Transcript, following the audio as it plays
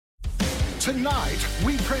Tonight,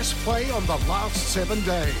 we press play on the last 7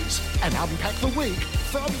 days and unpack the week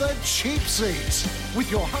from the cheap seats with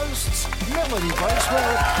your hosts, Melanie Bracewell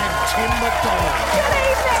and Tim McDonald. Good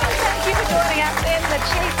evening. Thank you for joining us in the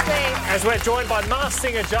cheap seats. As we're joined by Masked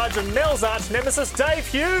Singer judge and Mel's arch nemesis, Dave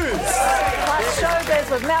Hughes. Plus showbiz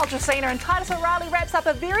with Mel Jacina, and Titus O'Reilly wraps up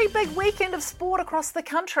a very big weekend of sport across the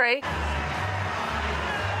country. They're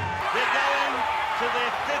going to their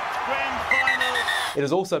 5th grand final. It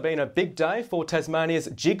has also been a big day for Tasmania's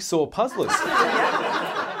jigsaw puzzlers.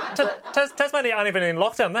 Tasmania aren't even in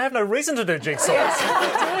lockdown. They have no reason to do jigsaws.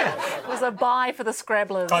 It was a bye for the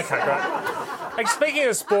Scrabblers. Okay, great. Hey, speaking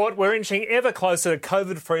of sport, we're inching ever closer to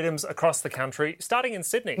COVID freedoms across the country, starting in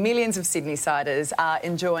Sydney. Millions of Sydney-siders are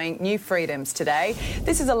enjoying new freedoms today.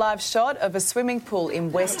 This is a live shot of a swimming pool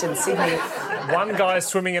in Western Sydney. One guy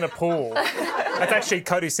swimming in a pool. That's actually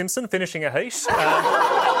Cody Simpson finishing a heat.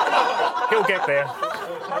 He'll get there.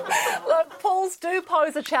 Look, pools do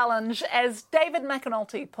pose a challenge, as David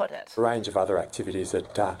McAnulty put it. A range of other activities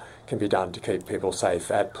that can be done to keep people safe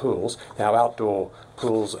at pools. Now, outdoor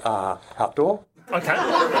pools are outdoor. Okay.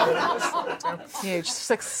 Huge.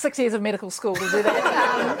 Six years of medical school to do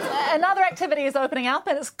that. Another activity is opening up,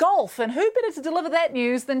 and it's golf. And who better to deliver that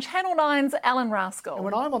news than Channel 9's Alan Raskell? And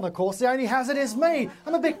when I'm on the course, the only hazard is me.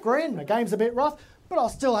 I'm a bit green, my game's a bit rough, but I'll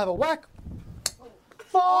still have a whack.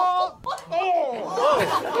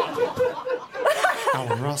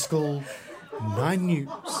 Alan Raskell, 9 News.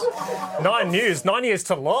 9 News, 9 years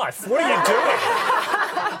to life. What are you doing?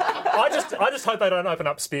 I just hope they don't open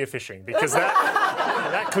up spearfishing, because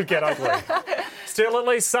that could get ugly. Still, at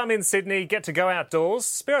least some in Sydney get to go outdoors.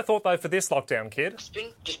 Spare a thought, though, for this lockdown, kid. It's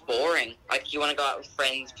been just boring. Like, you want to go out with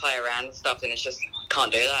friends, play around and stuff, and it's just,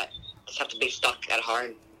 can't do that. Just have to be stuck at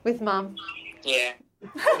home. With Mum. Yeah.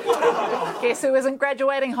 Guess who isn't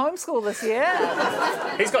graduating homeschool this year?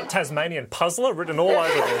 He's got Tasmanian puzzler written all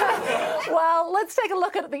over him. Well, let's take a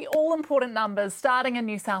look at the all-important numbers, starting in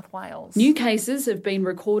New South Wales. New cases have been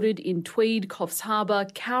recorded in Tweed, Coffs Harbour,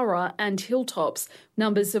 Cowra and Hilltops.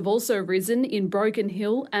 Numbers have also risen in Broken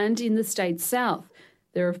Hill and in the state's south.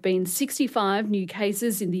 There have been 65 new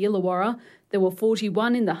cases in the Illawarra. There were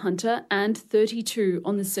 41 in the Hunter and 32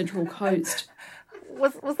 on the Central Coast.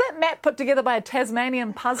 Was that map put together by a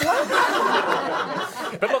Tasmanian puzzler?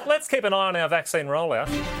 But look, let's keep an eye on our vaccine rollout.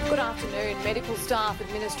 Good afternoon. Medical staff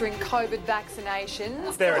administering COVID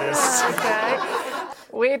vaccinations. There it is. Okay.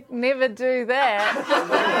 We'd never do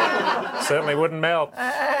that. Certainly wouldn't, Mel.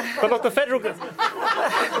 But look, the federal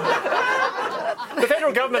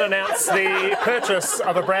government announced the purchase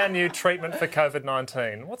of a brand new treatment for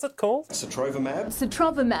COVID-19. What's it called? Sotrovimab.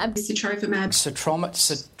 Sotrovimab. Sotrovimab.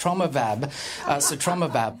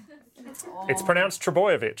 It's pronounced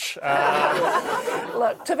Trebojevic.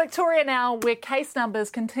 Look, to Victoria now, where case numbers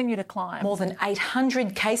continue to climb. More than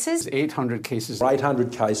 800 cases. 800 cases.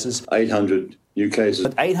 800 cases. 800 new cases.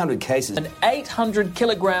 800 cases. An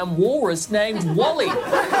 800-kilogram walrus named Wally.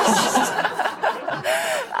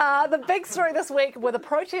 The big story this week were the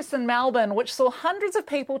protests in Melbourne, which saw hundreds of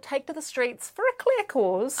people take to the streets for a clear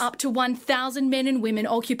cause. Up to 1,000 men and women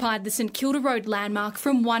occupied the St Kilda Road landmark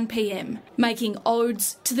from 1 p.m, making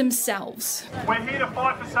odes to themselves. We're here to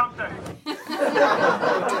fight for something.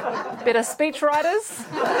 Better speechwriters?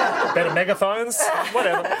 Better megaphones?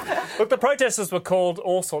 Whatever. Look, the protesters were called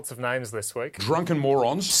all sorts of names this week. Drunken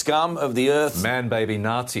morons. Scum of the earth. Man-baby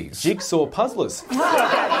Nazis. Jigsaw puzzlers.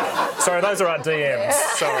 Sorry, those are our DMs.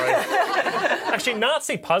 Sorry. Actually,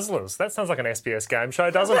 Nazi puzzlers. That sounds like an SBS game show,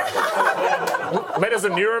 doesn't it? Letters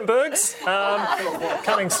of Nuremberg's?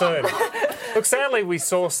 Coming soon. Look, sadly, we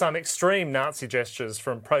saw some extreme Nazi gestures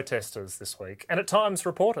from protesters this week, and at times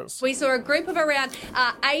reporters. We saw a group of around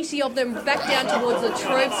 80 of them back down towards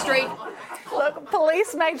Latrobe Street. Look,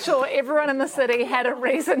 police made sure everyone in the city had a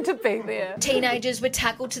reason to be there. Teenagers were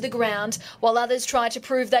tackled to the ground, while others tried to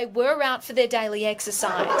prove they were out for their daily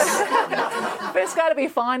exercise. First guy to be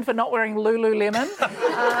fined for not wearing Lululemon.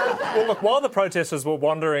 Well, look, while the protesters were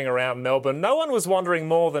wandering around Melbourne, no one was wandering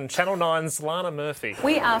more than Channel 9's Lana Murphy.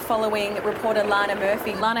 We are following reporter Lana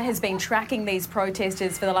Murphy. Lana has been tracking these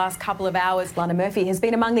protesters for the last couple of hours. Lana Murphy has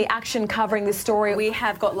been among the action covering this story. We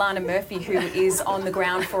have got Lana Murphy, who is on the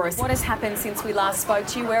ground for us. What has happened since we last spoke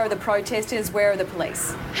to you? Where are the protesters? Where are the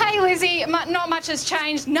police? Hey, Lizzie, not much has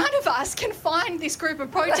changed. None of us can find this group of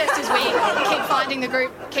protesters. We keep finding the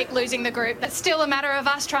group, keep losing the group. It's still a matter of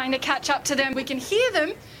us trying to catch up to them. We can hear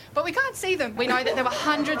them, but we can't see them. We know that there were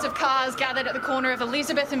hundreds of cars gathered at the corner of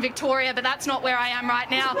Elizabeth and Victoria, but that's not where I am right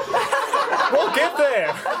now. We'll get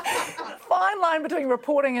there. Fine line between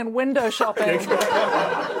reporting and window shopping.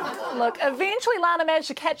 Look, eventually Lana managed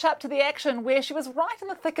to catch up to the action where she was right in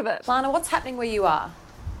the thick of it. Lana, what's happening where you are?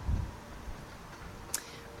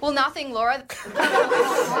 Well, nothing, Laura. I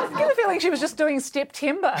get the feeling she was just doing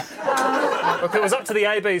September. Look, it was up to the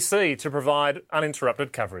ABC to provide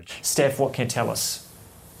uninterrupted coverage. Steph, what can you tell us?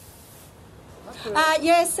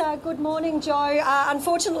 Yes, good morning, Joe.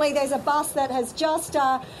 Unfortunately, there's a bus that has just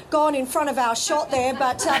gone in front of our shot there,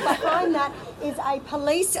 but behind that is a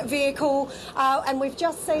police vehicle, and we've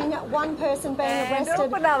just seen one person being arrested.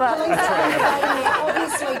 Police are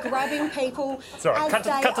obviously grabbing people Sorry, as cut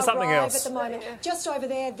they to something arrive else. at the moment. Just over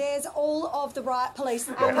there, there's all of the riot police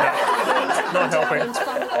Not helping. in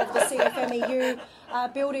front of the CFMEU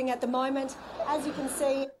building at the moment. As you can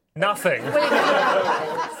see... Nothing.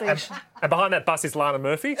 And behind that bus is Lana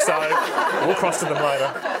Murphy, so we'll cross to them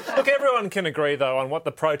later. Look, everyone can agree, though, on what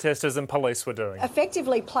the protesters and police were doing.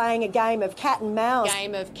 Effectively playing a game of cat and mouse.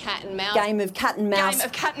 Game of cat and mouse. Game of cat and mouse. Game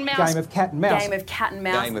of cat and mouse. Game of cat and mouse. Game of cat and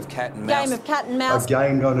mouse. Game of cat and mouse. Game of cat and mouse. A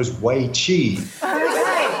game known as Wei Chi.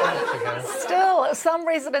 Still, some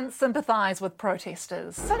residents sympathise with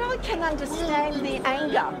protesters. But I can understand the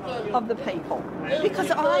anger of the people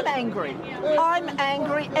because I'm angry. I'm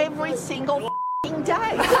angry every single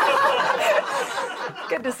day.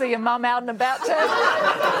 Good to see your mum out and about, Tim.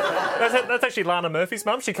 That's actually Lana Murphy's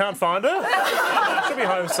mum. She can't find her. She'll be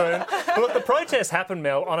home soon. But look, the protest happened,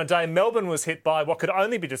 Mel, on a day Melbourne was hit by what could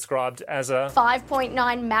only be described as a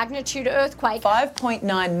 5.9 magnitude earthquake.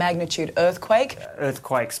 5.9 magnitude earthquake.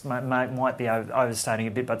 Earthquakes might be overstating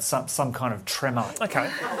a bit, but some kind of tremor. Okay.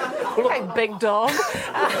 Okay, big dog.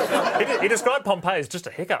 He described Pompeii as just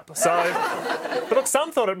a hiccup. But look,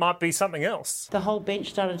 some thought it might be something else. The whole bench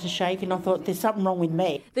started to shake and I thought there's something wrong with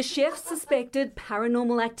me. The chef suspected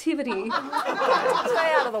paranormal activity. Stay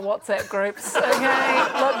out of the WhatsApp groups,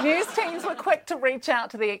 OK? Look, news teams were quick to reach out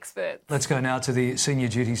to the experts. Let's go now to the senior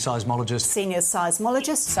duty seismologist. Senior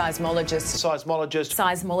seismologist. Seismologist. Seismologist.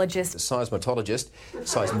 Seismologist. Seismologist.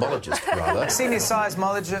 Seismologist, rather. Senior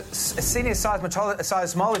seismologist.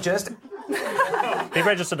 He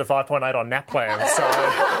registered a 5.8 on NAPLAN, so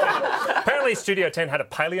apparently Studio 10 had a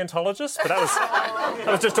paleontologist, but that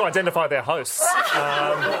was just to identify their hosts.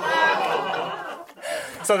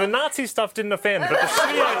 So the Nazi stuff didn't offend, but the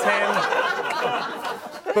Studio 10...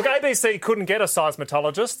 Look, ABC couldn't get a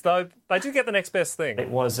seismologist, though they did get the next best thing. It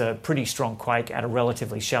was a pretty strong quake at a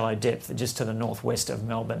relatively shallow depth just to the northwest of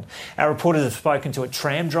Melbourne. Our reporters have spoken to a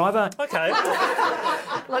tram driver. OK.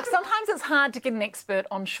 Look, sometimes it's hard to get an expert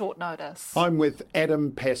on short notice. I'm with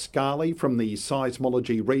Adam Pascali from the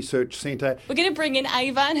Seismology Research Centre. We're going to bring in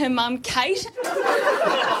Ava and her mum, Kate.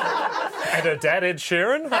 And her dad, Ed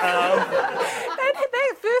Sheeran.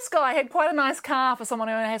 That first guy had quite a nice car for someone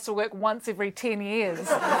who only has to work once every 10 years.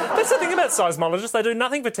 That's the thing about seismologists. They do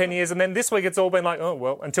nothing for 10 years, and then this week it's all been like, oh,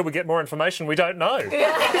 well, until we get more information, we don't know. For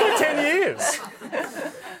 10 years.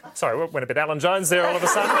 Sorry, went a bit Alan Jones there all of a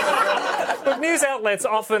sudden. But news outlets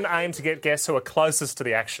often aim to get guests who are closest to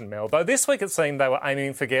the action, Mel, though this week it seemed they were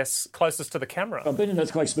aiming for guests closest to the camera. I've been in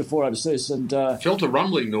earthquakes before overseas and... felt a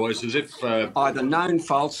rumbling noise as if... either known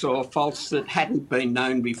faults or faults that hadn't been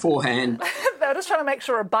known beforehand. They were just trying to make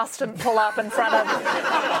sure a bus didn't pull up in front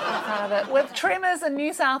of it. With tremors in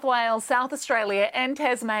New South Wales, South Australia and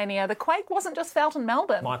Tasmania, the quake wasn't just felt in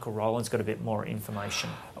Melbourne. Michael Rowland's got a bit more information.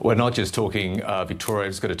 We're not just talking Victoria.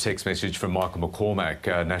 I've just got a text message from Michael McCormack,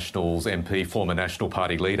 Nationals MP, former National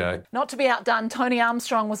Party leader. Not to be outdone, Tony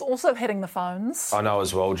Armstrong was also hitting the phones. I know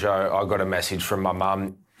as well, Joe. I got a message from my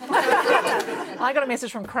mum. I got a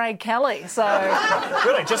message from Craig Kelly, so...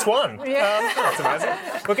 Really? Just one? Yeah. That's amazing.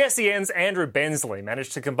 Look, SEN's Andrew Bensley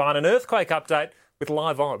managed to combine an earthquake update with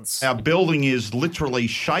live odds. Our building is literally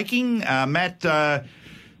shaking. Matt,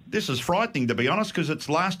 this is frightening, to be honest, because it's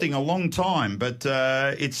lasting a long time, but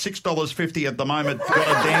it's $6.50 at the moment. Got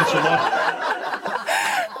to dance a lot.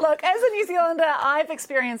 Look, as a New Zealander, I've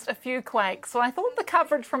experienced a few quakes, so I thought the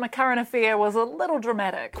coverage from a current affair was a little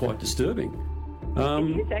dramatic. Quite disturbing.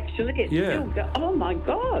 It is actually. It's still oh, my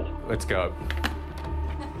God. Let's go.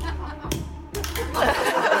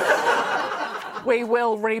 We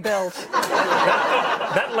will rebuild.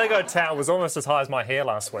 That Lego tower was almost as high as my hair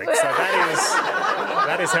last week, so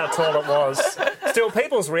that is how tall it was. Still,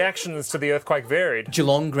 people's reactions to the earthquake varied.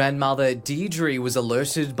 Geelong grandmother Deirdre was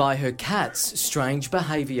alerted by her cat's strange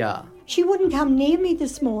behaviour. She wouldn't come near me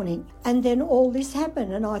this morning, and then all this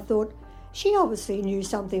happened, and I thought, she obviously knew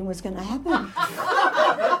something was going to happen.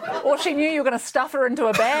 Or she knew you were going to stuff her into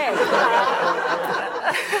a bag.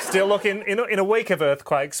 Still, look, in a week of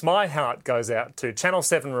earthquakes, my heart goes out to Channel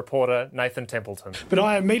 7 reporter Nathan Templeton. But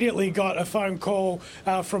I immediately got a phone call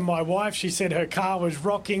from my wife. She said her car was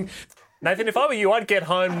rocking. Nathan, if I were you, I'd get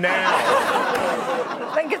home now.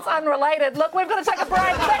 I think it's unrelated. Look, we've got to take a break.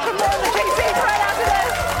 Back to more of the TCs right after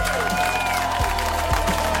this.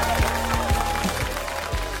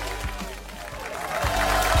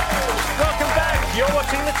 Welcome back. You're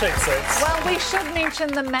watching the Cheap Seats. Well, we should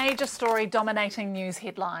mention the major story dominating news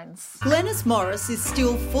headlines. Glenys Morris is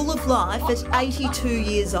still full of life at 82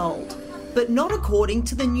 years old, but not according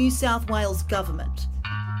to the New South Wales government.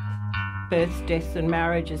 Births, deaths and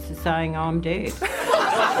marriages are saying I'm dead.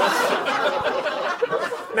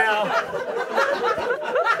 Now,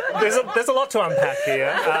 there's a lot to unpack here.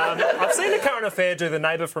 I've seen the current affair do the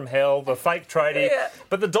neighbour from hell, the fake tradie,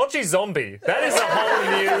 but the dodgy zombie, that is a whole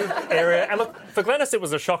new area. And look, for Glenys, it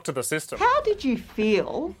was a shock to the system. How did you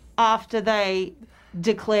feel after they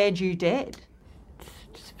declared you dead?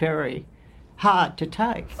 It's very hard to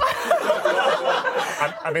take.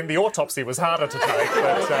 I mean, the autopsy was harder to take,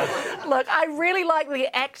 but... Look, I really like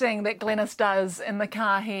the acting that Glenys does in the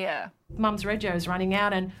car here. Mum's regio's running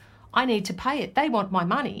out and I need to pay it. They want my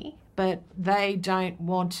money, but they don't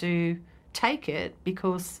want to take it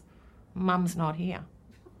because Mum's not here.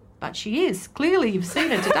 But she is. Clearly, you've seen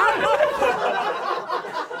her today.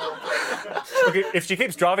 Look, if she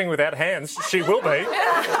keeps driving without hands, she will be.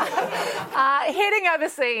 Heading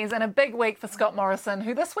overseas in a big week for Scott Morrison,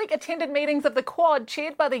 who this week attended meetings of the Quad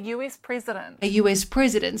chaired by the US President. A US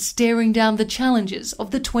President staring down the challenges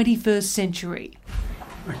of the 21st century.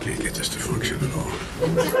 I can't get this to function at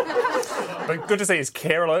all. But good to see his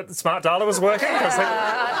care alert smart dialer was working.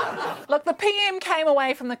 Look, the PM came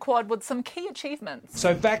away from the Quad with some key achievements.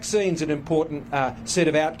 So vaccine's an important set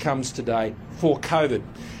of outcomes today for COVID.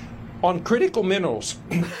 On critical minerals...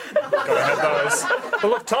 Gotta have those. But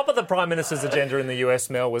look, top of the Prime Minister's agenda in the US,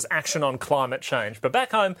 Mel, was action on climate change. But back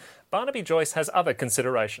home, Barnaby Joyce has other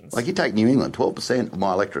considerations. Like you take New England, 12% of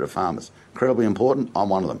my electorate are farmers. Incredibly important, I'm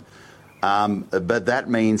one of them. But that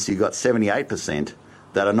means you've got 78%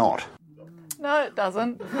 that are not. No, it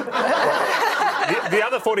doesn't. The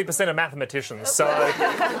other 40% are mathematicians, so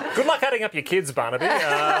good luck adding up your kids, Barnaby.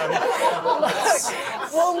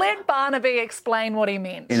 Well, let Barnaby explain what he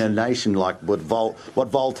meant. In a nation like what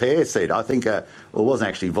Voltaire said, I think, it wasn't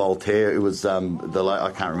actually Voltaire, it was, I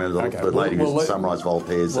can't remember the lady who summarised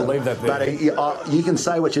Voltaire's... We'll leave that there. But you can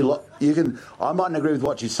say what you I mightn't agree with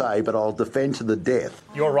what you say, but I'll defend to the death.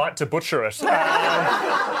 You're right to butcher it.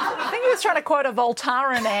 I think he was trying to quote a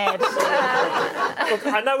Voltaren ad. Look,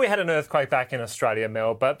 I know we had an earthquake back in Australia,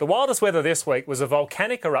 Mel, but the wildest weather this week was a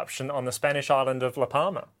volcanic eruption on the Spanish island of La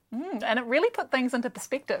Palma. And it really put things into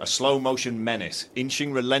perspective. A slow-motion menace,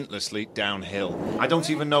 inching relentlessly downhill. I don't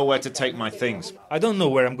even know where to take my things. I don't know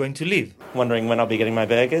where I'm going to live. Wondering when I'll be getting my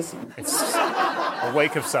burgers. It's a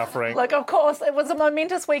week of suffering. Look, of course, it was a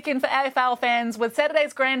momentous weekend for AFL fans with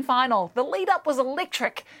Saturday's grand final. The lead-up was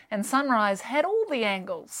electric and Sunrise had all the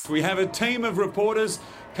angles. We have a team of reporters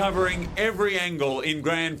covering every angle in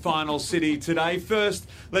Grand Final City today. First,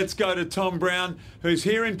 let's go to Tom Brown, who's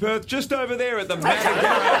here in Perth, just over there at the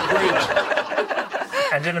Matagara Bridge.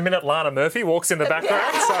 And in a minute, Lana Murphy walks in the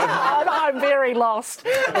background. So I'm very lost.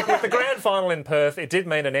 With the grand final in Perth, it did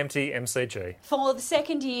mean an empty MCG. For the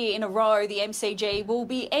second year in a row, the MCG will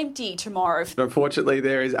be empty tomorrow. Unfortunately,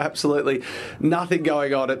 there is absolutely nothing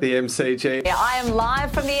going on at the MCG. Yeah, I am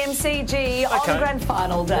live from the MCG on Grand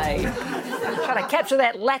Final day. Trying to capture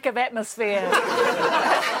that lack of atmosphere.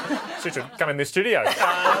 She should come in this studio.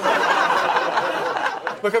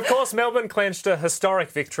 Look, of course, Melbourne clinched a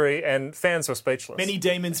historic victory and fans were speechless. Many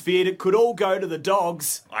demons feared it could all go to the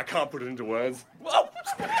Dogs. I can't put it into words.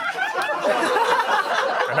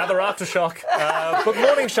 Another aftershock. But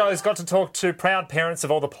morning shows got to talk to proud parents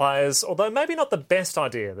of all the players, although maybe not the best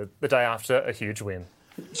idea the day after a huge win.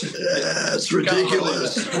 It's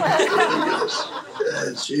ridiculous.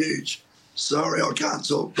 It's huge. Sorry, I can't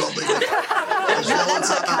talk properly.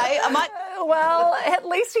 That's okay. Well, at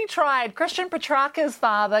least he tried. Christian Petrarca's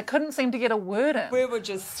father couldn't seem to get a word in. We were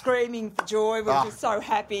just screaming for joy. We were just so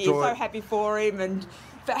happy, so happy for him and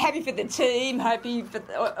happy for the team, happy for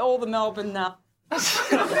all the Melbourne...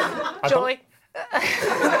 Joy.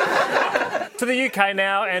 To the UK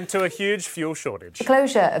now and to a huge fuel shortage. The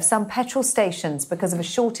closure of some petrol stations because of a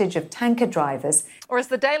shortage of tanker drivers. Or as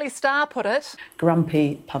the Daily Star put it...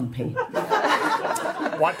 Grumpy pumpy.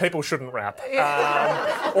 White people shouldn't rap.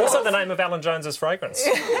 Also the name of Alan Jones's fragrance.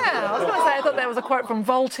 Yeah, I was going to say, I thought that was a quote from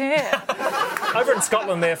Voltaire. Over in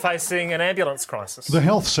Scotland, they're facing an ambulance crisis. The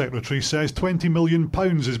Health Secretary says £20 million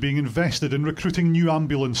is being invested in recruiting new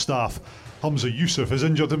ambulance staff. Humza Yousaf has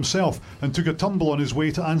injured himself and took a tumble on his way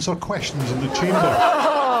to answer questions in the chamber.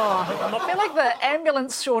 I feel like the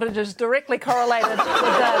ambulance shortage is directly correlated with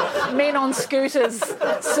the men on scooters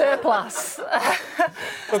surplus.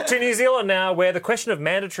 Look, to New Zealand now, where the question of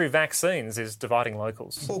mandatory vaccines is dividing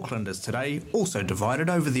locals. Aucklanders today also divided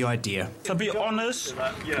over the idea. To be honest,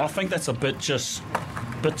 I think that's a bit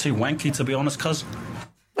too wanky, to be honest, cuz.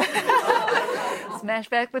 Smash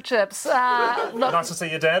back the chips. Look, nice to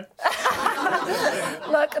see you, Dad.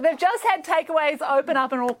 Look, they've just had takeaways open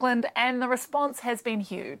up in Auckland and the response has been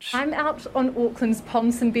huge. I'm out on Auckland's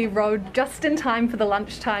Ponsonby Road just in time for the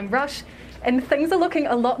lunchtime rush, and things are looking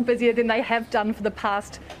a lot busier than they have done for the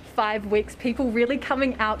past 5 weeks. People really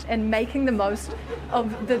coming out and making the most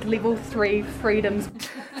of the level 3 freedoms.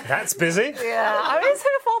 That's busy. Yeah, I mean, it's her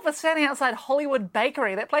fault for standing outside Hollywood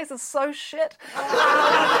Bakery. That place is so shit.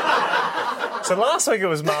 So last week it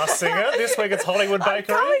was Masked Singer, this week it's Hollywood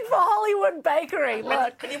Bakery. I'm coming for Hollywood Bakery,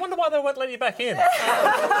 look. And you wonder why they won't let you back in.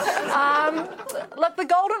 Look, the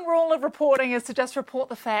golden rule of reporting is to just report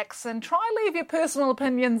the facts and try leave your personal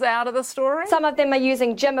opinions out of the story. Some of them are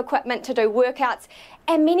using gym equipment to do workouts,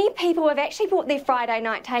 and many people have actually brought their Friday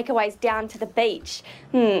night takeaways down to the beach.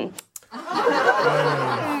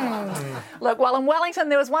 Look, well, in Wellington,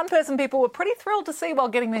 there was one person people were pretty thrilled to see while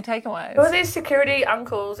getting their takeaways. Well, there's security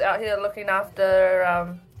uncles out here looking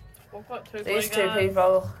after these two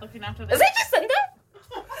people. Looking after Is that Jacinda?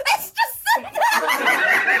 That's Jacinda!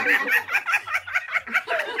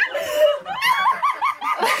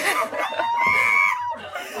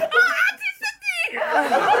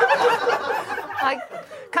 I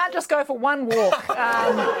can't just go for one walk.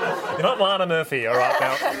 You're not Lana Murphy, all right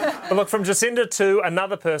now. But look, from Jacinda to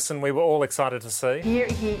another person we were all excited to see. Here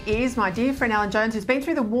he is, my dear friend Alan Jones, who's been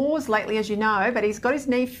through the wars lately, as you know, but he's got his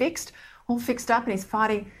knee fixed, all fixed up, and he's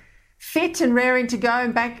fighting fit and raring to go,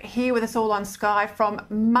 and back here with us all on Sky from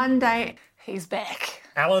Monday. He's back.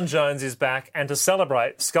 Alan Jones is back, and to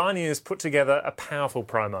celebrate, Sky News put together a powerful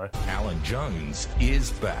promo. Alan Jones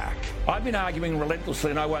is back. I've been arguing relentlessly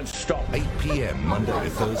and I won't stop. 8 p.m. Monday to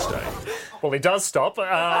Thursday. Well, he does stop.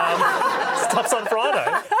 Stops on Friday.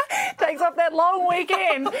 Takes off that long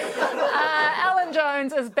weekend. Alan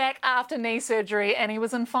Jones is back after knee surgery and he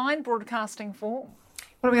was in fine broadcasting form.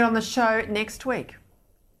 What do we got on the show next week?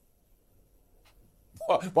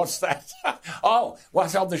 What's that? Oh,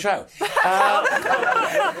 what's on the show?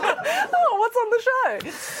 What's on the show?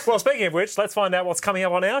 Well, speaking of which, let's find out what's coming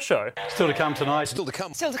up on our show. Still to come tonight. Still to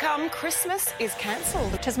come. Still to come, Christmas is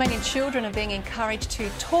cancelled. Tasmanian children are being encouraged to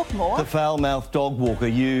talk more. The foul-mouthed dog walker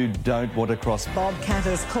you don't want to cross.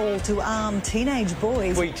 Bobcatters call to arm teenage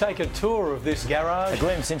boys. We take a tour of this garage. A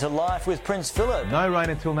glimpse into life with Prince Philip. No rain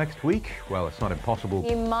until next week. Well, it's not impossible.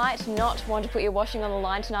 You might not want to put your washing on the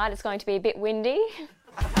line tonight. It's going to be a bit windy.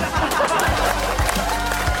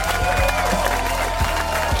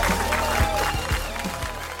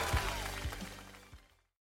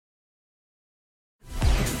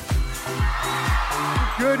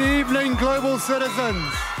 Good evening, global citizens.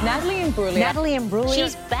 Natalie Imbruglia.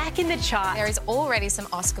 She's back in the chart. There is already some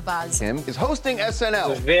Oscar buzz. Him is hosting SNL.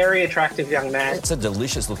 He's a very attractive young man. It's a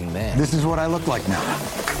delicious-looking man. This is what I look like now.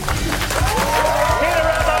 Here to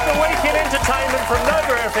wrap up the week in entertainment from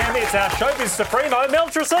Nova FM, it's our showbiz supremo, Mel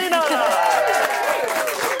Tracina.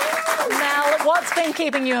 Mel, what's been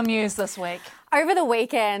keeping you amused this week? Over the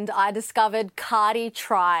weekend, I discovered Cardi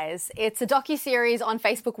Tries. It's a docuseries on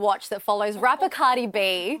Facebook Watch that follows rapper Cardi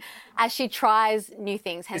B as she tries new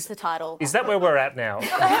things, hence the title. Is that where we're at now?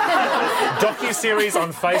 Docuseries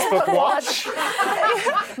on Facebook Watch?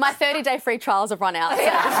 My 30-day free trials have run out, so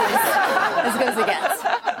this is as good as it gets.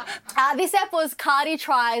 This app was Cardi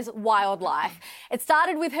Tries Wildlife. It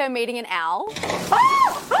started with her meeting an owl.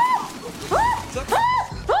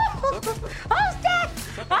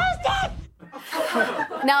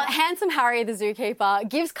 Now, handsome Harry, the zookeeper,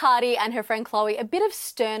 gives Cardi and her friend Chloe a bit of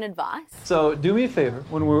stern advice. So do me a favour,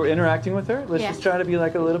 when we're interacting with her, let's just try to be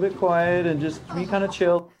like a little bit quiet and just be kind of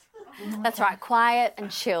chill. That's right, quiet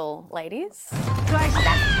and chill, ladies.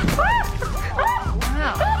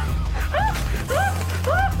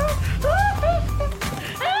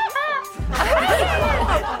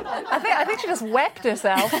 I think she just whacked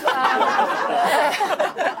herself.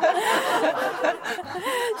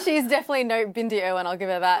 She's definitely no Bindi Irwin, I'll give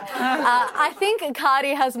her that. I think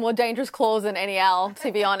Cardi has more dangerous claws than any owl,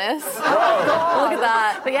 to be honest. Oh, look at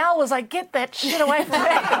that. The owl was like, get that shit away from me.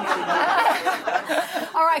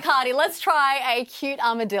 All right, Cardi, let's try a cute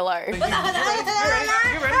armadillo. You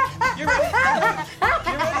ready?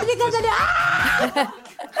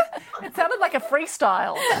 It sounded like a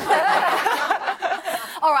freestyle.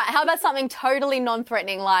 All right, how about something totally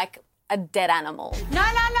non-threatening like a dead animal? No.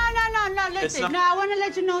 listen. No, I want to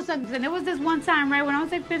let you know something. There was this one time, right, when I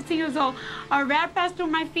was like 15 years old, a rat passed through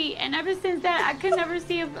my feet, and ever since that, I could never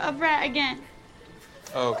see a rat again.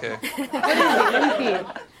 Oh, okay. What is it? Let me see it.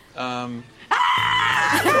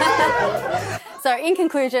 So, in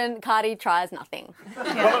conclusion, Cardi tries nothing.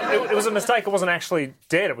 Well, it was a mistake. It wasn't actually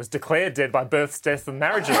dead. It was declared dead by births, deaths and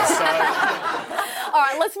marriages. So... All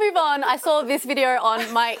right, let's move on. I saw this video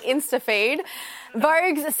on my Insta feed.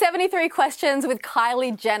 Vogue's 73 questions with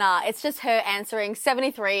Kylie Jenner. It's just her answering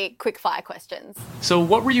 73 quick-fire questions. So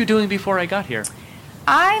what were you doing before I got here?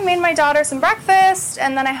 I made my daughter some breakfast,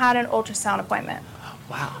 and then I had an ultrasound appointment.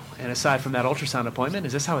 Wow. And aside from that ultrasound appointment,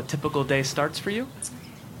 is this how a typical day starts for you?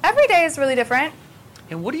 Every day is really different.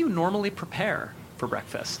 And what do you normally prepare for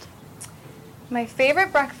breakfast? My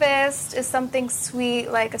favorite breakfast is something sweet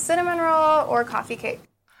like a cinnamon roll or a coffee cake.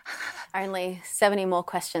 Only 70 more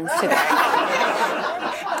questions to go.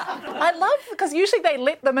 I love, because usually they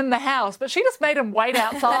let them in the house, but she just made him wait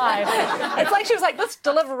outside. It's like she was like, this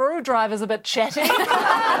Deliveroo driver's a bit chatty. I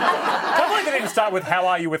can't believe they didn't start with how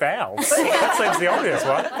are you with owls? That seems the obvious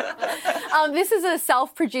one. This is a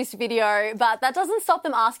self-produced video, but that doesn't stop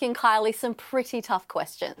them asking Kylie some pretty tough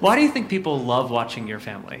questions. Why do you think people love watching your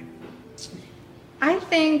family? I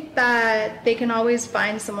think that they can always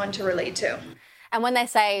find someone to relate to. And when they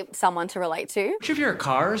say someone to relate to... Which of your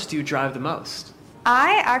cars do you drive the most?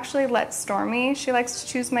 I actually let Stormy. She likes to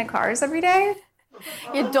choose my cars every day.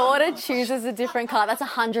 Your daughter chooses a different car. That's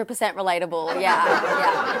 100% relatable.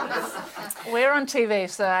 Yeah. We're on TV,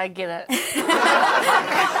 so I get it.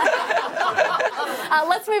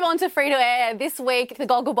 Let's move on to free-to-air. This week, the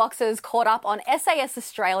Goggleboxers caught up on SAS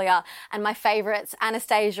Australia, and my favourites,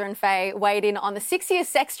 Anastasia and Faye, weighed in on the 6-year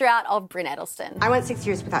sex drought of Bryn Edelsten. I went 6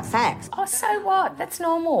 years without sex. Oh, so what? That's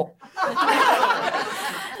normal.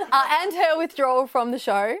 And her withdrawal from the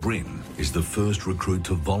show. Bryn is the first recruit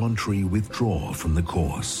to voluntarily withdraw from the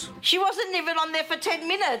course. She wasn't even on there for 10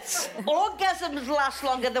 minutes. Orgasms last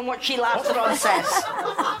longer than what she lasted on SAS.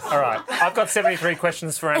 All right, I've got 73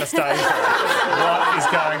 questions for Anastasia. What is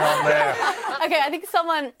going on there? Okay, I think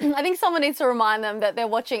someone needs to remind them that they're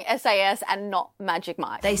watching SAS and not Magic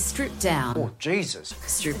Mike. They stripped down. Oh, Jesus.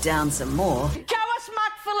 Stripped down some more. Show us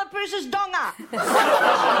Mark Philippus's donga.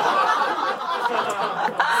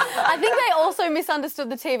 I think they also misunderstood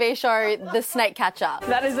the TV show The Snake Catcher.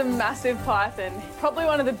 That is a massive python. Probably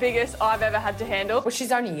one of the biggest I've ever had to handle. Well,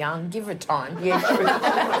 she's only young. Give her time. Yeah, true.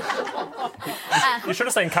 You should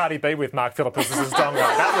have seen Cardi B with Mark Philippus as Donga.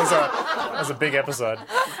 That was a big episode.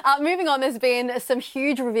 Moving on, there's been some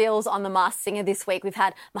huge reveals on The Masked Singer this week. We've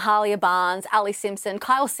had Mahalia Barnes, Ali Simpson,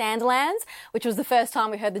 Kyle Sandilands, which was the first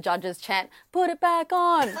time we heard the judges chant, "Put it back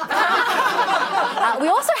on." We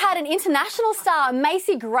also had an international star,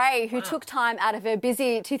 Macy Gray, who took time out of her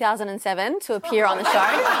busy 2007 to appear on the show.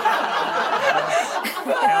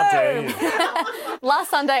 How dare you? Last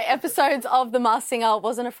Sunday, episodes of The Masked Singer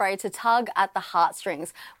wasn't afraid to tug at the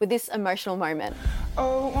heartstrings with this emotional moment.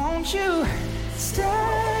 Oh, won't you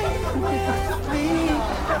stay with me?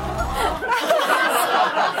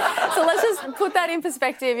 So let's just put that in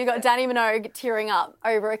perspective. You've got Danny Minogue tearing up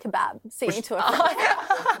over a kebab, singing to a friend.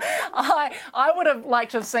 I would have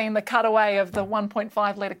liked to have seen the cutaway of the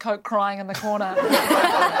 1.5 litre Coke crying in the corner.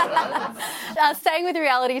 Staying with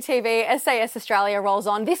reality TV, SAS Australia rolls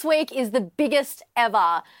on. This week is the biggest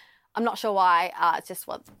ever. I'm not sure why. It's just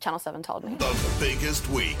what Channel 7 told me. The biggest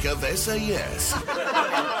week of SAS.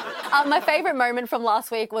 My favourite moment from last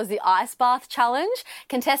week was the ice bath challenge.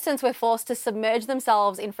 Contestants were forced to submerge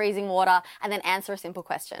themselves in freezing water and then answer a simple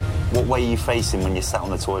question. What way are you facing when you're sat on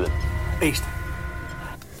the toilet? East.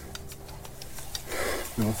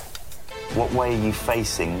 North. What way are you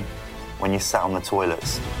facing when you're sat on the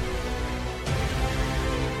toilets?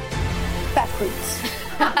 Backwards.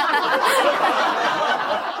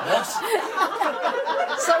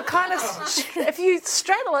 So kind of, if you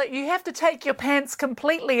straddle it, you have to take your pants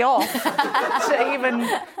completely off to even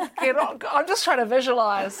get on. I'm just trying to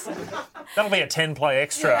visualise. That'll be a 10-play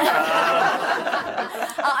extra.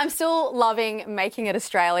 I'm still loving Making It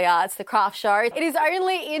Australia. It's the craft show. It is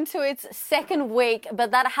only into its second week,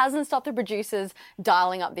 but that hasn't stopped the producers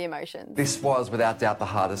dialing up the emotions. This was, without doubt, the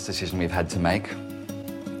hardest decision we've had to make.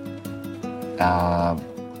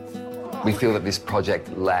 We feel that this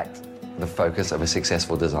project lacked the focus of a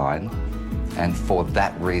successful design, and for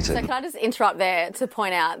that reason... So can I just interrupt there to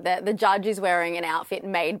point out that the judge is wearing an outfit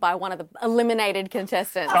made by one of the eliminated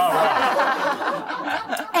contestants. Oh,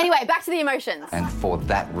 right. Anyway, back to the emotions. And for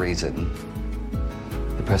that reason,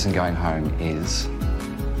 the person going home is...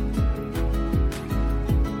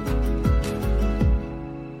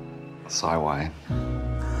 Siwai.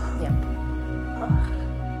 Yep.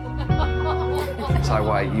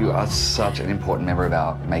 Saiwai, you are such an important member of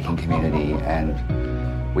our making community, and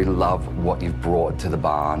we love what you've brought to the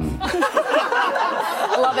barn.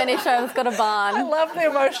 I love any show that's got a barn. I love the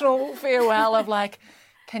emotional farewell of like,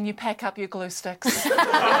 can you pack up your glue sticks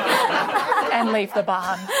and leave the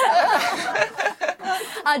barn?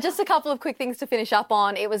 Just a couple of quick things to finish up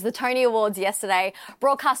on. It was the Tony Awards yesterday,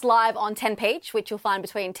 broadcast live on 10 Peach, which you'll find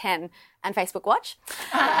between 10 and Facebook Watch.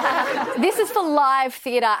 This is for live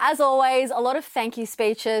theatre. As always, a lot of thank you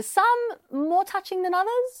speeches, some more touching than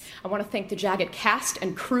others. I want to thank the Jagged cast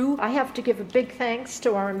and crew. I have to give a big thanks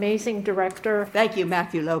to our amazing director. Thank you,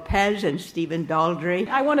 Matthew Lopez and Stephen Daldry.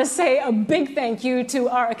 I want to say a big thank you to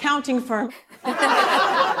our accounting firm.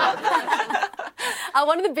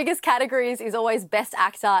 One of the biggest categories is always Best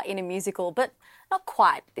Actor in a Musical, but not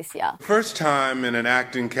quite this year. First time in an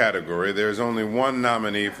acting category, there's only one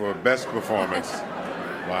nominee for Best Performance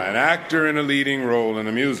by an actor in a leading role in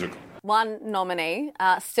a musical. One nominee,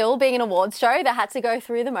 still being an awards show that had to go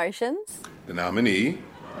through the motions. The nominee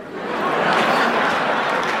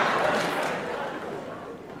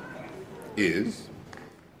is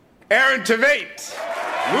Aaron Tveit,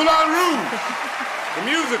 Moulin Rouge, the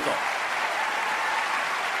musical.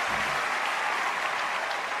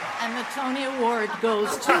 And the Tony Award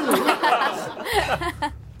goes to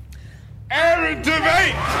Aaron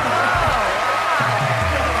Tveit!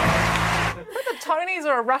 The Tonys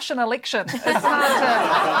are a Russian election. It's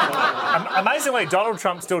hard to... Amazingly, Donald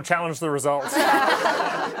Trump still challenged the results.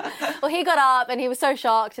 Well, he got up and he was so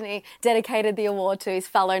shocked and he dedicated the award to his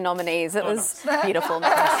fellow nominees. It was beautiful.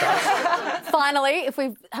 Finally,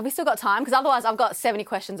 have we still got time? Because otherwise I've got 70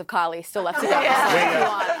 questions of Kylie still left to go. So if you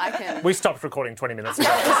want, I can... We stopped recording 20 minutes ago.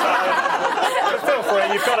 So feel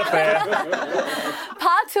free, you've got it there.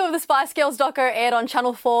 Part 2 of the Spice Girls doco aired on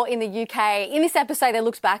Channel 4 in the UK. In this episode, they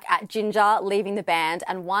looked back at Ginger leaving the band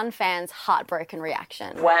and one fan's heartbroken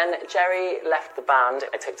reaction. When Jerry left the band,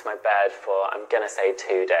 I took to my bed for, I'm going to say,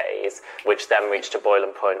 2 days, which then reached a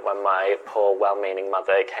boiling point when my poor, well-meaning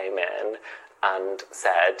mother came in and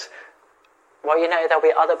said, well, you know, there'll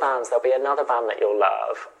be other bands, there'll be another band that you'll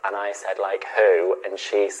love. And I said, like, who? And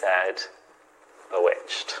she said,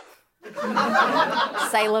 Bewitched.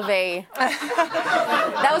 Say la vie.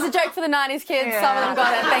 That was a joke for the 90s kids. Yeah. Some of them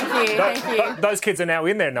got it. Thank you. Those kids are now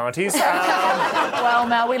in their 90s. Well,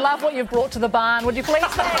 Mel, we love what you've brought to the barn. Would you please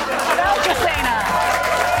thank Mel Christina?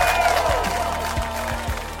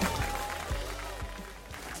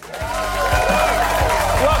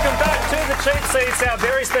 Welcome back to the Cheap Seats. Our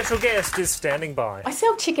very special guest is standing by. I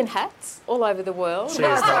sell chicken hats all over the world.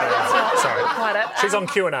 Sorry. She's on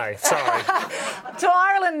Q&A. Sorry. To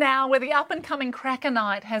Ireland now, where the up-and-coming Cracker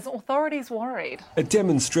Night has authorities worried. A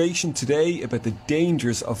demonstration today about the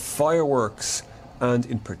dangers of fireworks and,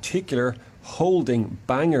 in particular, holding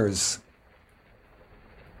bangers.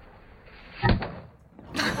 I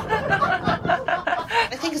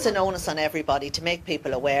think it's an onus on everybody to make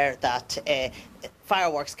people aware that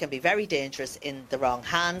fireworks can be very dangerous in the wrong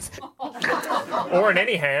hands. Or in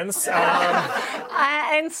any hands.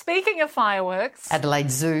 And speaking of fireworks... Adelaide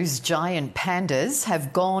Zoo's giant pandas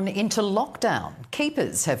have gone into lockdown.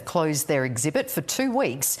 Keepers have closed their exhibit for 2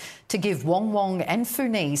 weeks to give Wong Wong and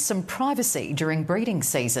Funi some privacy during breeding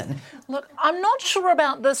season. Look, I'm not sure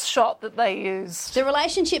about this shot that they used. The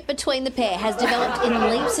relationship between the pair has developed in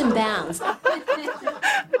leaps and bounds.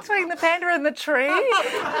 Between the panda and the tree?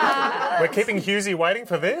 We're keeping Hughesy waiting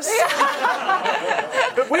for this.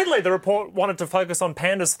 But weirdly, the report wanted to focus on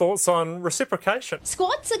pandas' thoughts on reciprocation.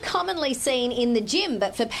 Squats are commonly seen in the gym,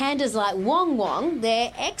 but for pandas like Wong Wong,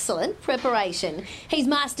 they're excellent preparation. He's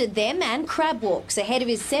mastered them and crab walks ahead of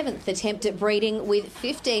his 7th attempt at breeding with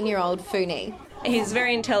 15-year-old Funi. He's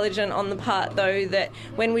very intelligent on the part, though, that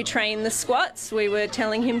when we train the squats, we were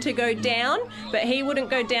telling him to go down, but he wouldn't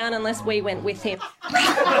go down unless we went with him.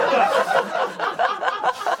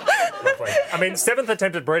 I mean, 7th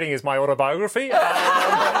attempt at breeding is my autobiography.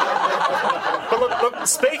 But look,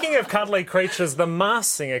 speaking of cuddly creatures, the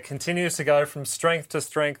Masked Singer continues to go from strength to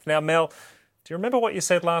strength. Now, Mel, do you remember what you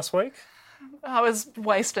said last week? I was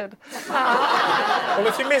wasted. Well,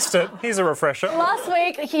 if you missed it, here's a refresher. Last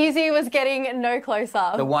week, Hughesy was getting no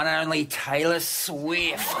closer. The one and only Taylor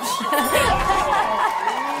Swift.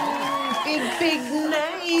 Big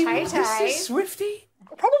name. Tay-Tay. Swiftie?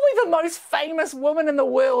 Probably the most famous woman in the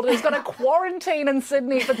world who's going to quarantine in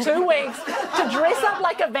Sydney for 2 weeks to dress up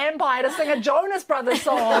like a vampire to sing a Jonas Brothers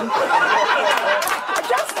song.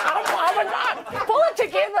 Pull it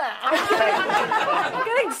together. I'm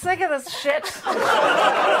getting sick of this shit.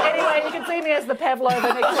 Anyway, you can see me as the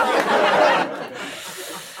Pavlova next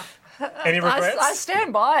week. Any regrets? I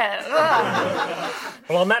stand by it.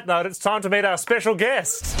 Well, on that note, it's time to meet our special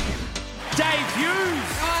guest. Dave Hughes!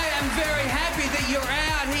 I am very happy that you're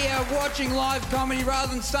out here watching live comedy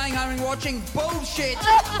rather than staying home and watching bullshit.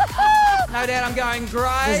 No doubt I'm going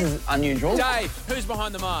great. This is unusual. Dave, who's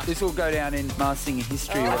behind the mask? This will go down in mask singing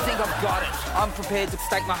history. I think I've got it. I'm prepared to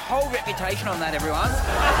stake my whole reputation on that, everyone.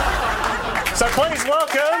 So please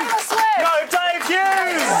welcome Dave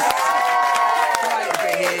Hughes!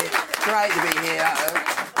 Great to be here.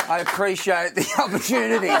 I appreciate the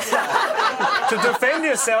opportunity. To defend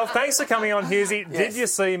yourself, thanks for coming on, Hughesy. Yes. Did you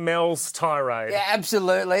see Mel's tirade? Yeah,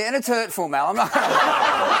 absolutely. And it's hurtful, Mel. I'm not.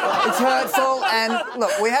 It's hurtful. And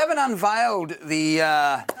look, we haven't unveiled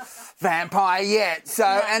the vampire yet. So,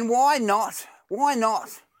 and why not? Why not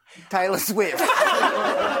Taylor Swift?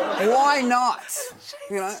 Why not?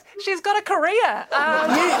 You know, she's got a career.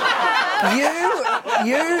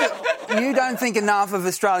 You don't think enough of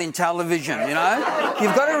Australian television. You know,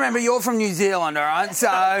 you've got to remember you're from New Zealand, all right?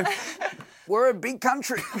 So. We're a big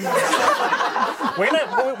country. We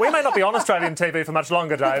may not be on Australian TV for much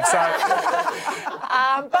longer, Dave, so...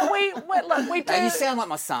 but we do... You sound like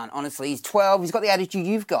my son, honestly. He's 12, he's got the attitude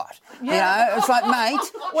you've got. Yeah. You know, it's like, mate,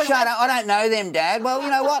 shut up, I don't know them, Dad. Well, you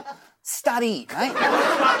know what? Study, mate.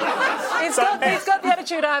 He's got the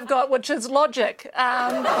attitude I've got, which is logic.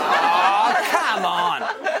 Oh, come on.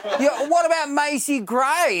 What about Macy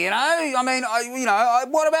Gray, you know? I mean,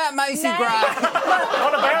 what about Macy Gray?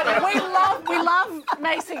 What about it? We love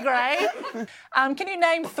Macy Gray. Can you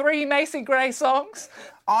name 3 Macy Gray songs?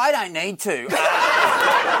 I don't need to.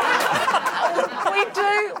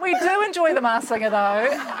 We do enjoy The Masked Singer, though.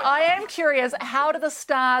 I am curious, how do the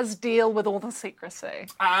stars deal with all the secrecy?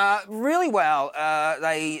 Really well. I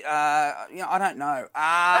don't know. No.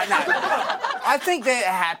 I think they're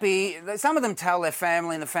happy. Some of them tell their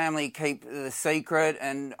family, and the family keep the secret,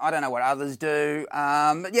 and I don't know what others do.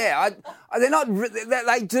 But yeah, they're not.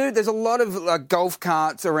 They do. There's a lot of golf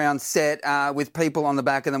carts around set with people on the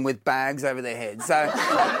back of them with bags over their heads. So.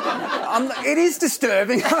 It is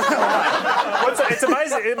disturbing. It's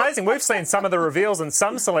amazing. We've seen some of the reveals, and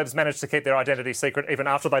some celebs manage to keep their identity secret even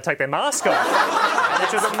after they take their mask off,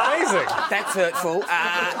 which is amazing. That's hurtful.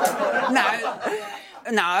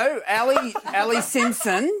 No. Allie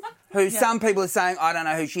Simpson, who some people are saying, I don't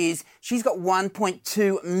know who she is, she's got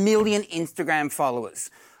 1.2 million Instagram followers.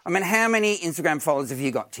 I mean, how many Instagram followers have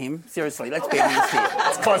you got, Tim? Seriously, let's be honest here.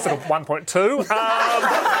 It's closer to 1.2.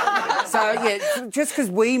 So, yeah, just because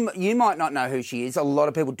you might not know who she is, a lot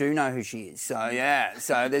of people do know who she is. So, yeah,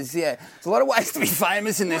 there's a lot of ways to be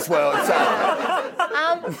famous in this world. So.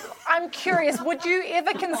 I'm curious, would you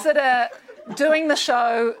ever consider doing the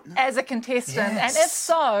show as a contestant? Yes. And if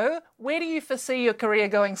so, where do you foresee your career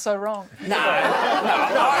going so wrong? No.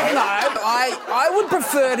 I would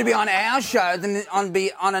prefer to be on our show than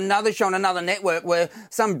be on another show on another network where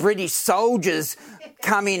some British soldiers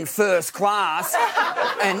come in first class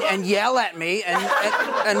and yell at me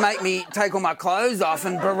and make me take all my clothes off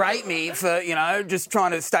and berate me for, just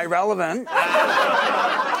trying to stay relevant.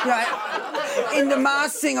 In The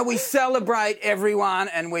Masked Singer, we celebrate everyone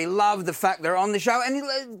and we love the fact they're on the show. And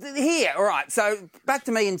here, all right, so back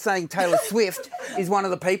to me in saying Taylor Swift is one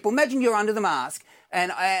of the people. Imagine you're under the mask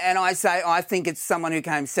and I say I think it's someone who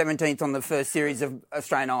came 17th on the first series of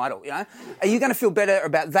Australian Idol, Are you going to feel better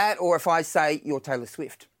about that or if I say you're Taylor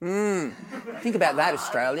Swift? Think about that,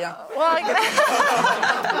 Australia. Well,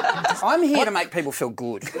 I'm here to make people feel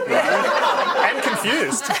good. And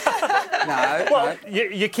confused. No. Well,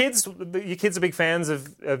 your kids are big fans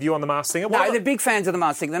of you on The Masked Singer. No, they're big fans of The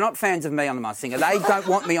Masked Singer. They're not fans of me on The Masked Singer. They don't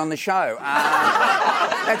want me on the show.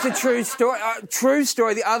 That's a true story. True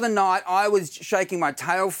story. The other night, I was shaking my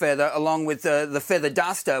tail feather along with the feather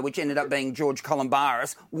duster, which ended up being George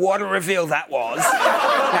Columbaris. What a reveal that was.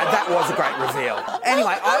 Now, that was a great reveal.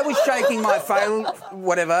 Anyway, I was shaking my fail,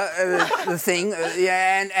 the thing,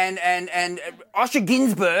 and Osher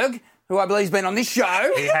Günsberg, who I believe has been on this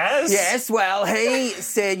show. He has? Yes, well, he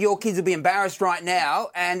said, your kids will be embarrassed right now.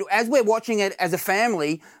 And as we're watching it as a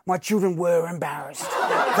family, my children were embarrassed.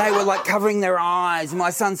 They were, covering their eyes. My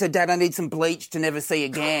son said, Dad, I need some bleach to never see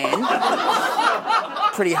again.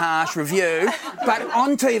 Pretty harsh review. But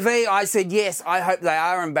on TV, I said, yes, I hope they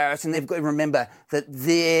are embarrassed. And they've got to remember that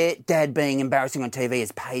their dad being embarrassing on TV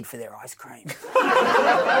has paid for their ice cream.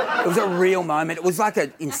 It was a real moment. It was like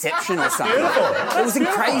an Inception or something. Beautiful. It was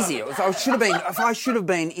crazy. I should have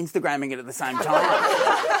been Instagramming it at the same time.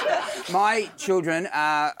 My children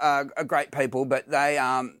are great people, but they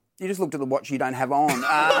you just looked at the watch you don't have on. Looked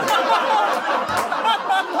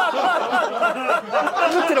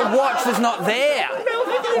at a watch that's not there.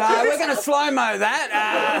 We're going to slow-mo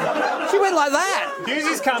that. She went like that.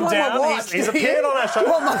 Hughesy's come Do you want my down. watch? He's appeared on our show. Do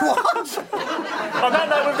you want my watch? On that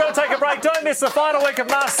note, we've got to take a break. Don't miss the final week of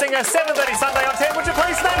Masked Singer, 7:30 Sunday on 10. Would you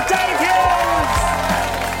please thank Dave Hughes?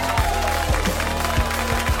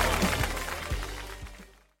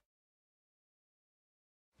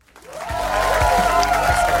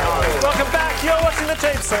 The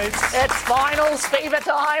cheap seats. It's finals fever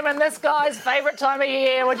time and this guy's favourite time of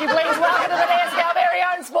year. Would you please welcome to the desk our very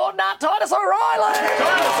own sport nut, Titus O'Reilly?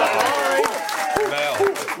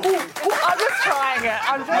 I'm just trying it.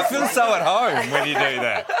 I feel so at home when you do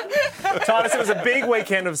that. Titus, it was a big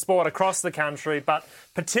weekend of sport across the country, but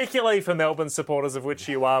particularly for Melbourne supporters, of which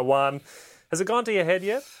you are one. Has it gone to your head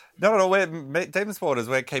yet? Not at all. Demon supporters,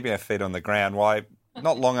 we're keeping our feet on the ground. Why?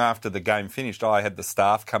 Not long after the game finished, I had the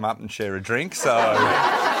staff come up and share a drink. So,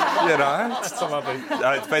 you know,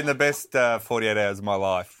 it's been the best 48 hours of my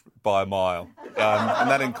life by a mile. And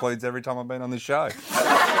that includes every time I've been on this show.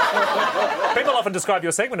 People often describe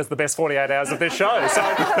your segment as the best 48 hours of this show. So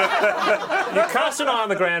you cast an eye on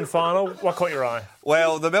the grand final. What caught your eye?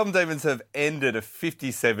 Well, the Melbourne Demons have ended a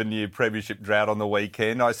 57-year premiership drought on the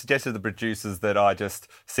weekend. I suggested to the producers that I just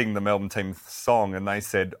sing the Melbourne team song, and they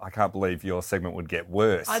said, I can't believe your segment would get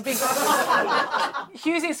worse. I'd be...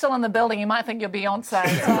 Hughesy's still in the building. You might think you're Beyonce.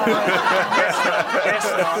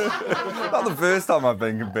 Not the first time I've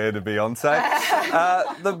been compared to Beyonce.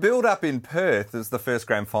 The build-up in Perth as the first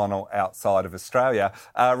grand final outside of Australia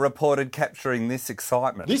reported capturing this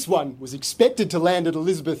excitement. This one was expected to land at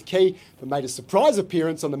Elizabeth Quay, but made a surprise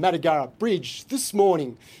appearance on the Matagara Bridge this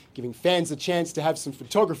morning, giving fans a chance to have some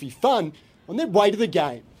photography fun on their way to the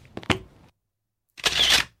game.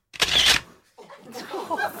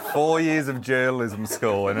 4 years of journalism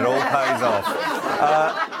school, and it all pays off.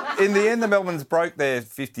 In the end, the Melbournes broke their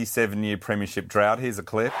 57-year premiership drought. Here's a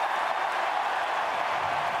clip.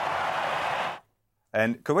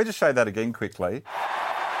 And could we just show that again quickly?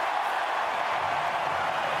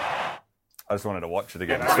 I just wanted to watch it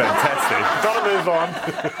again. It's fantastic. Got to move on.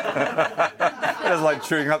 It was like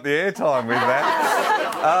chewing up the airtime with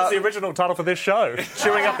that. That's the original title for this show,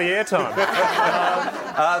 Chewing Up the Airtime.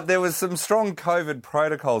 There was some strong COVID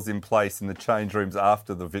protocols in place in the change rooms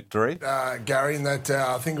after the victory. Gary, in that,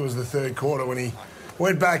 I think it was the third quarter, when he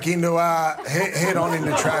went back into head on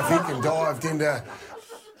into traffic and dived into...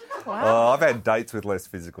 Wow. Oh, I've had dates with less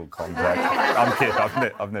physical contact. I'm kidding.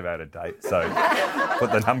 I've never had a date, so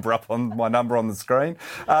put the number up on my number on the screen.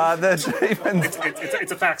 The Demons...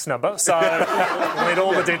 It's a fax number, so we need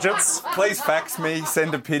all the digits. Please fax me.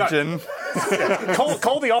 Send a pigeon. No.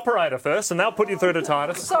 Call the operator first, and they'll put you through to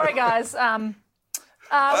Titus. Sorry, guys. Now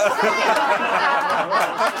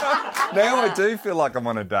I do feel like I'm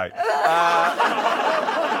on a date.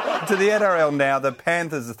 To the NRL now, the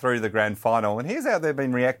Panthers are through the grand final, and here's how they've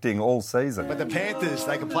been reacting all season. But the Panthers,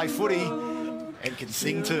 they can play footy and can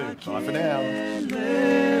sing too. Bye for now.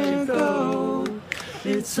 Let go.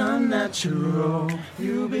 It's unnatural.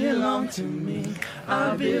 You belong to me.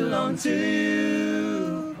 I belong to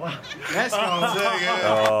you. That's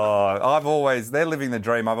they're living the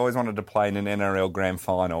dream. I've always wanted to play in an NRL grand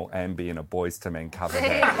final and be in a Boys to Men cover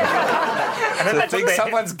band. So I think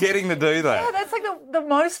someone's getting to do that. Yeah, that's like the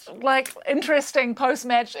most interesting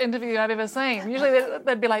post-match interview I've ever seen. Usually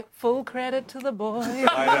they'd be like, full credit to the boys.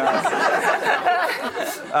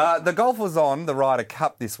 The golf was on the Ryder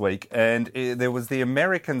Cup this week, and there was the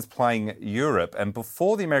Americans playing Europe, and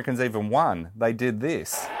before the Americans even won, they did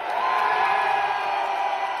this.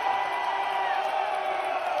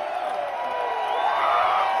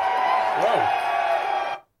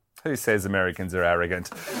 Who says Americans are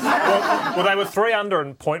arrogant? Well, they were 3 under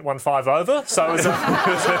and 0.15 over, so it was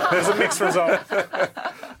a mixed result.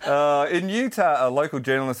 In Utah, a local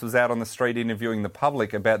journalist was out on the street interviewing the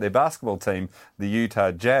public about their basketball team, the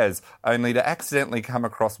Utah Jazz, only to accidentally come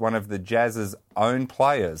across one of the Jazz's own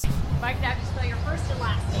players. Mike, now just spell your first and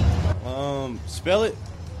last name. Spell it.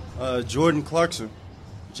 Jordan Clarkson.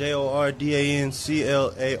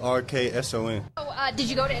 JORDANCLARKSON. So, did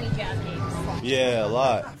you go to any Jazz games? Yeah, a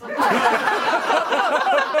lot.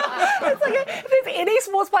 It's like if there's any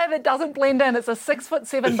sports player that doesn't blend in, it's a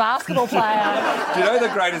 6'7" basketball player. Do you know the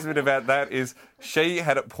greatest bit about that is she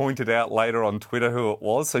had it pointed out later on Twitter who it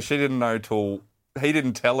was, so she didn't know till he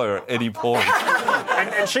didn't tell her at any point.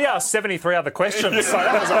 And she asked 73 other questions, so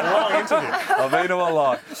that was a long interview. I've been to a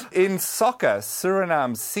lot. In soccer,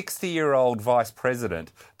 Suriname's 60-year-old vice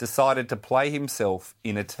president decided to play himself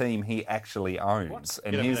in a team he actually owns.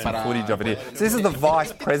 And here's some footage of it here. So this is the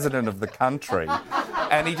vice president of the country.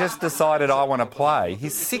 And he just decided, I want to play.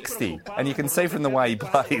 He's 60. And you can see from the way he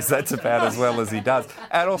plays, that's about as well as he does.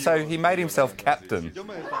 And also, he made himself captain.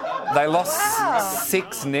 They lost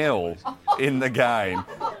 6-0 in the game.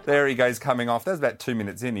 There he goes coming off. That was about 2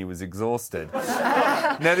 minutes in. He was exhausted.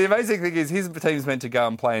 Now, the amazing thing is his team's meant to go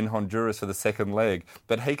and play in Honduras for the second leg,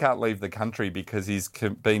 but he can't leave the country because he's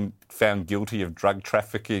been found guilty of drug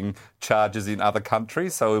trafficking charges in other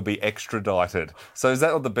countries, so he'll be extradited. So is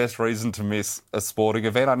that not the best reason to miss a sporting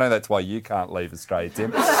event? I know that's why you can't leave Australia,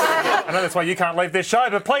 Tim. I know that's why you can't leave this show,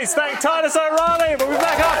 but please thank Titus O'Reilly. We'll be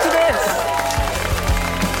back after this.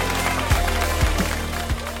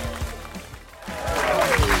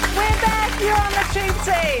 You're on the Tube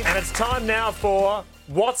Team. And it's time now for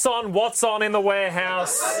What's On in the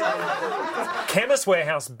Warehouse. Chemist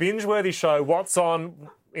Warehouse, binge-worthy show. What's on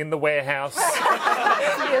in the warehouse?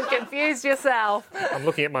 You've confused yourself. I'm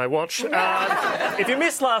looking at my watch. If you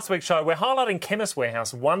missed last week's show, we're highlighting Chemist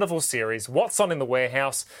Warehouse, wonderful series. What's on in the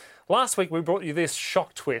warehouse? Last week we brought you this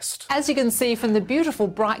shock twist. As you can see from the beautiful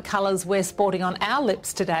bright colours we're sporting on our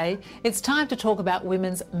lips today, it's time to talk about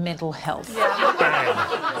women's mental health.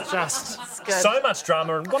 Bam. Just so much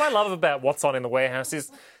drama. And what I love about What's On in the Warehouse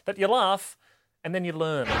is that you laugh and then you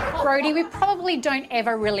learn. Brodie, we probably don't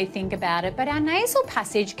ever really think about it, but our nasal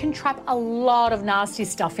passage can trap a lot of nasty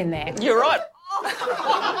stuff in there. You're right.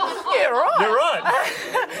 You're right. You're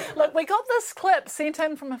right. Look, we got this clip sent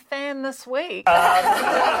in from a fan this week.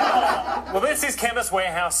 Well, this is Chemist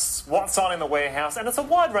Warehouse, What's On in the Warehouse, and it's a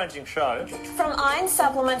wide-ranging show. From iron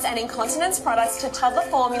supplements and incontinence products to toddler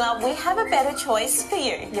formula, we have a better choice for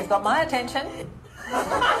you. You've got my attention.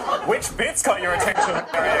 Which bit's got your attention,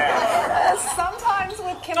 Marianne? Sometimes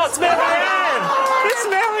with Chemist... Oh, it's Marianne! It's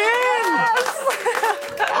Marianne!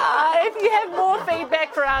 If you have more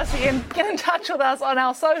feedback for us, you can get in touch with us on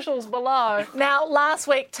our socials below. Now, last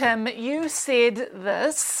week, Tim, you said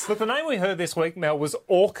this. Look, the name we heard this week, Mel, was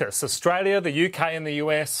AUKUS. Australia, the UK and the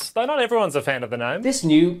US. Though not everyone's a fan of the name. This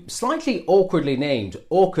new, slightly awkwardly named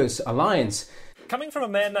AUKUS Alliance. Coming from a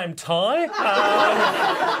man named Ty.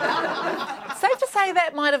 Safe to say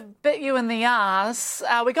that might have bit you in the arse.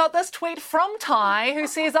 We got this tweet from Ty, who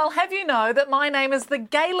says, I'll have you know that my name is the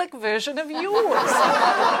Gaelic version of yours.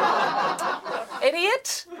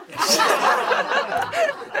 Idiot.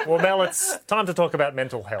 Well, Mel, it's time to talk about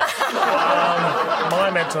mental health.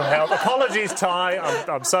 My mental health. Apologies, Ty.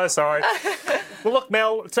 I'm so sorry. Well, look,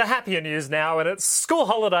 Mel, to happier news now, and it's school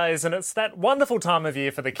holidays, and it's that wonderful time of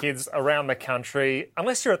year for the kids around the country,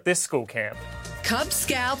 unless you're at this school camp. Cub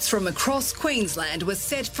Scouts from across Queensland were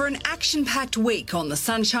set for an action-packed week on the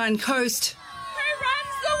Sunshine Coast. Who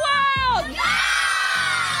runs the world?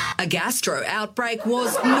 A gastro outbreak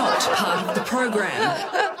was not part of the program.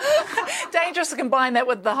 Dangerous to combine that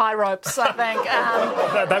with the high ropes, I think.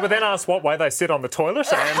 They were then asked what way they sit on the toilet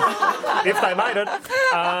and if they made it.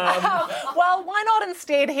 Well, why not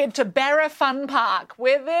instead head to Barra Fun Park,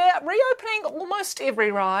 where they're reopening almost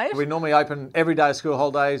every ride. We normally open every day of school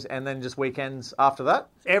holidays and then just weekends after that.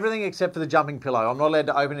 Everything except for the jumping pillow. I'm not allowed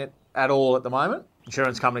to open it at all at the moment.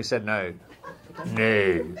 Insurance company said no.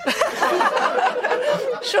 No.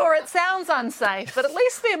 Sure, it sounds unsafe, but at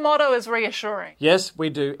least their motto is reassuring. Yes, we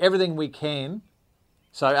do everything we can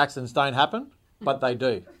so accidents don't happen, but they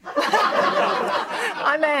do.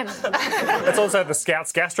 I'm in. That's also the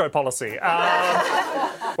Scouts gastro policy.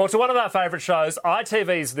 Well, to one of our favourite shows,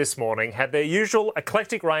 ITV's This Morning had their usual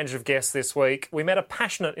eclectic range of guests this week. We met a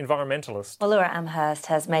passionate environmentalist. Well, Laura Amherst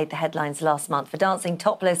has made the headlines last month for dancing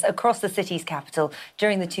topless across the city's capital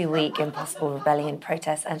during the 2-week Impossible Rebellion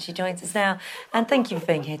protest, and she joins us now. And thank you for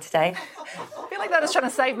being here today. I feel like they're just trying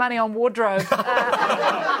to save money on wardrobe.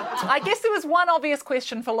 I guess there was one obvious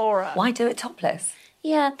question for Laura. Why do it topless?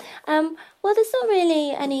 Yeah, well, there's not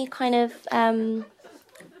really any kind of,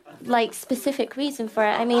 specific reason for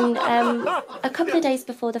it. I mean, a couple of days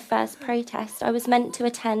before the first protest, I was meant to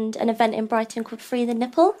attend an event in Brighton called Free the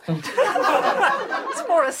Nipple. It's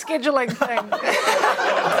more a scheduling thing.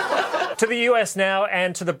 To the US now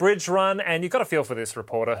and to the bridge run, and you've got to feel for this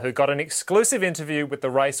reporter who got an exclusive interview with the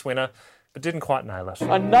race winner but didn't quite nail it.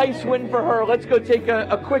 A nice win for her. Let's go take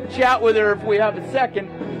a quick chat with her if we have a second.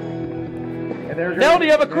 Nell, do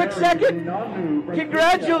you have a quick second?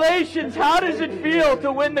 Congratulations. How does it feel to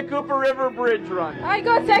win the Cooper River Bridge Run? I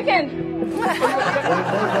got second.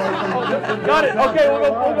 Got it. Okay, we'll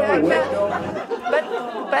go.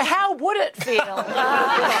 But how would it feel?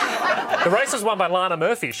 The race was won by Lana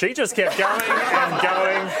Murphy. She just kept going and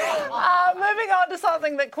going. Moving on to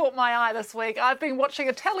something that caught my eye this week. I've been watching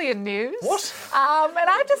Italian news. What? And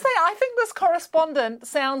I have to say, I think this correspondent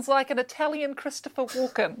sounds like an Italian Christopher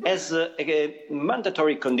Walken. As a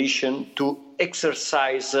mandatory condition to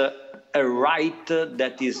exercise a right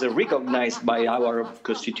that is recognized by our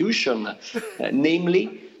constitution,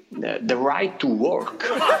 namely the right to work,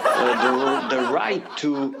 the right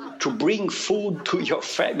to bring food to your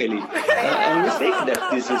family. And we think that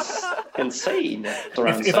this is insane.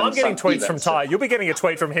 If I'm getting tweets from Ty, you'll be getting a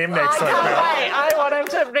tweet from him next week. I want him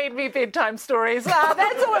to read me bedtime stories.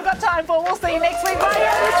 That's all we've got time for. We'll see you next week right here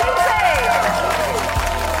on the Stream Team.